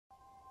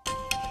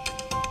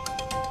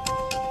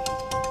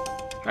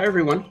Hi,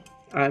 everyone.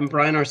 I'm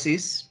Brian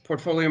Arcese,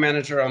 Portfolio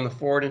Manager on the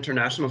Foord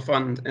International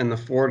Fund and the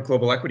Foord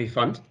Global Equity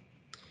Fund.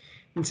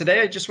 And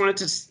today I just wanted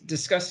to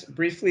discuss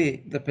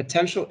briefly the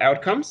potential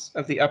outcomes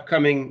of the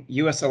upcoming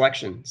US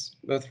elections,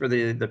 both for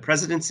the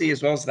presidency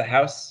as well as the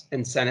House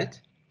and Senate,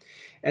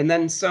 and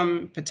then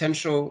some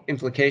potential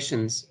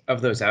implications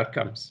of those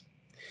outcomes.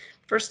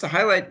 First, to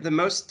highlight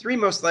the three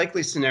most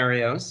likely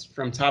scenarios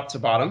from top to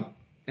bottom.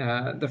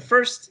 The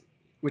first,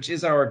 which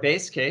is our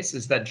base case,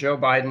 is that Joe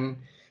Biden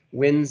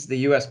wins the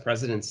US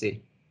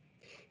presidency.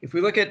 If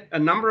we look at a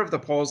number of the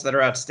polls that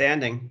are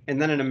outstanding,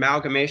 and then an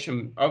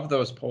amalgamation of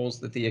those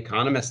polls that The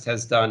Economist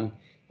has done,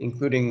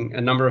 including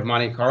a number of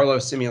Monte Carlo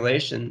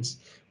simulations,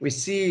 we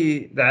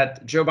see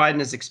that Joe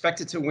Biden is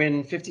expected to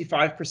win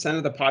 55%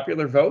 of the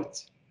popular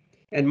vote,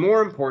 and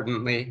more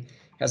importantly,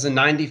 has a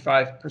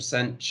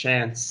 95%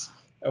 chance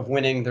of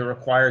winning the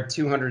required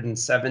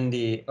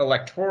 270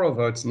 electoral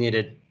votes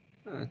needed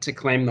to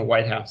claim the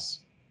White House.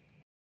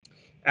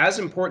 As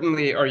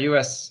importantly, are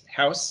US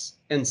House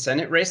and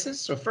Senate races.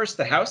 So first,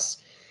 the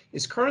House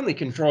is currently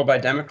controlled by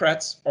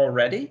Democrats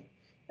already.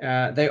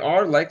 They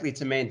are likely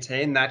to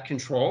maintain that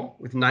control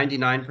with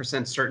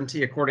 99%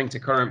 certainty according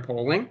to current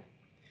polling.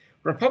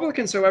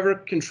 Republicans, however,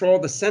 control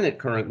the Senate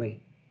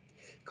currently.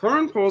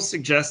 Current polls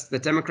suggest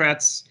that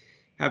Democrats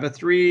have a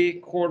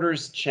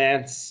 3/4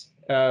 chance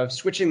of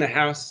switching the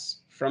House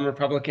from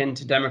Republican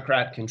to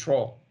Democrat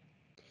control.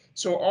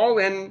 So all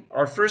in,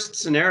 our first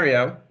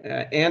scenario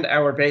and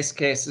our base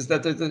case is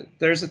that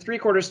there's a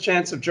 3/4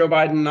 chance of Joe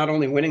Biden not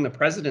only winning the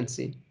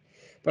presidency,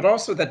 but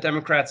also that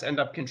Democrats end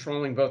up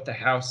controlling both the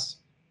House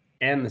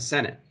and the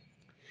Senate.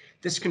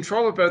 This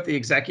control of both the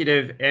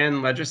executive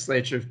and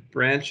legislative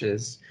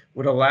branches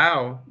would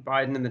allow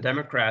Biden and the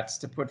Democrats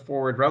to put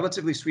forward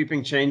relatively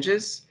sweeping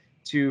changes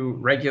to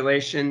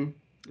regulation,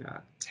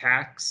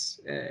 tax,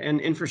 and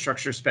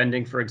infrastructure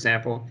spending, for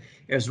example,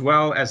 as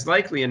well as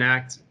likely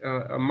enact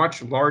a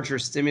much larger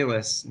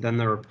stimulus than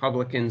the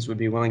Republicans would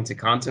be willing to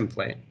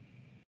contemplate.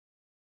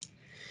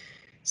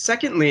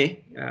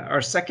 Secondly,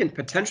 our second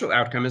potential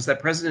outcome is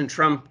that President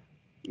Trump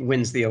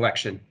wins the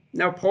election.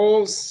 Now,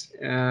 polls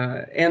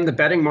and the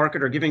betting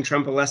market are giving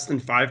Trump a less than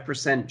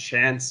 5%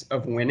 chance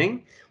of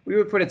winning. We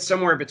would put it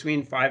somewhere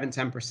between 5 and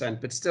 10%,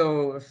 but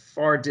still a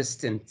far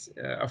distant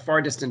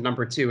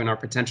number two in our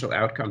potential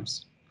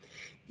outcomes.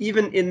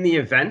 Even in the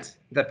event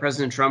that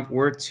President Trump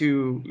were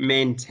to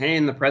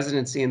maintain the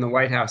presidency in the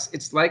White House,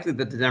 it's likely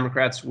that the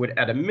Democrats would,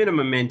 at a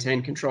minimum,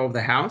 maintain control of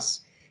the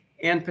House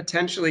and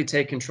potentially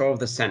take control of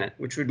the Senate,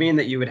 which would mean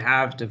that you would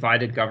have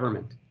divided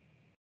government.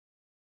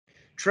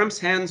 Trump's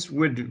hands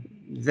would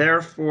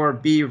therefore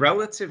be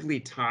relatively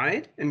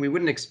tied, and we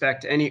wouldn't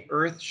expect any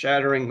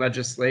earth-shattering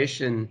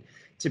legislation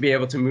to be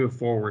able to move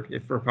forward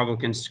if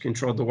Republicans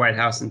controlled the White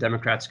House and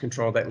Democrats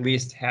controlled at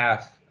least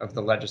half of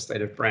the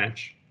legislative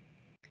branch.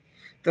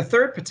 The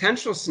third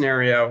potential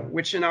scenario,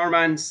 which in our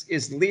minds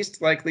is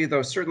least likely,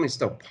 though certainly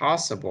still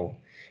possible,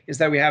 is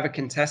that we have a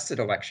contested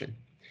election.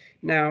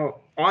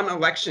 Now, on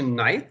election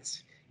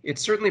night,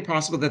 it's certainly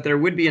possible that there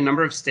would be a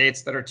number of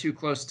states that are too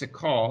close to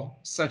call,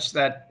 such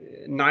that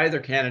neither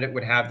candidate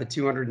would have the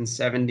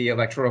 270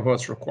 electoral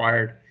votes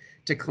required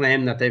to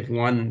claim that they've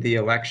won the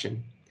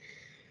election.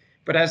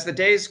 But as the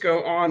days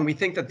go on, we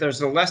think that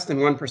there's a less than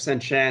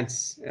 1%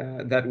 chance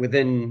that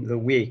within the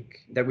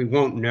week that we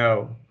won't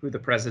know who the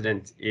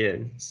president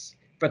is.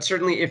 But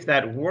certainly if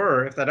that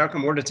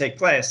outcome were to take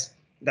place,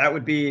 that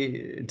would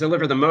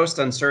deliver the most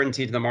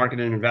uncertainty to the market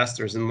and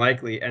investors and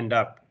likely end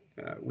up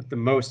with the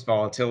most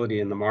volatility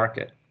in the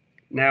market.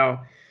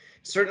 Now,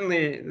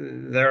 certainly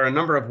there are a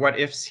number of what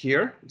ifs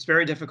here. It's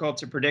very difficult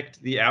to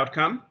predict the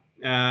outcome.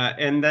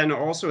 And then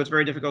also it's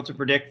very difficult to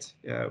predict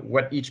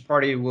what each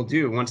party will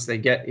do once they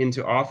get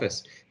into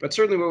office. But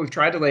certainly what we've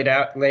tried to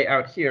lay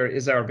out here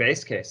is our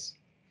base case.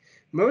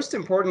 Most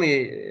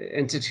importantly,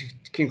 and to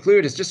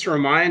conclude, is just to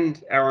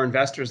remind our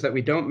investors that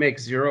we don't make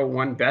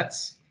 0-1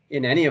 bets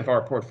in any of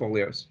our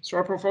portfolios. So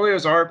our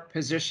portfolios are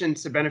positioned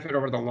to benefit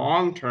over the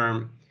long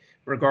term,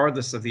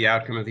 regardless of the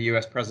outcome of the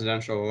US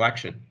presidential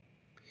election.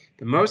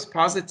 The most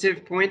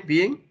positive point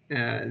being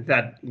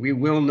that we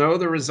will know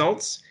the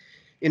results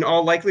in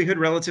all likelihood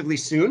relatively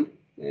soon,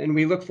 and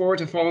we look forward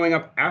to following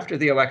up after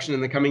the election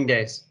in the coming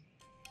days.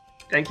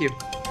 Thank you.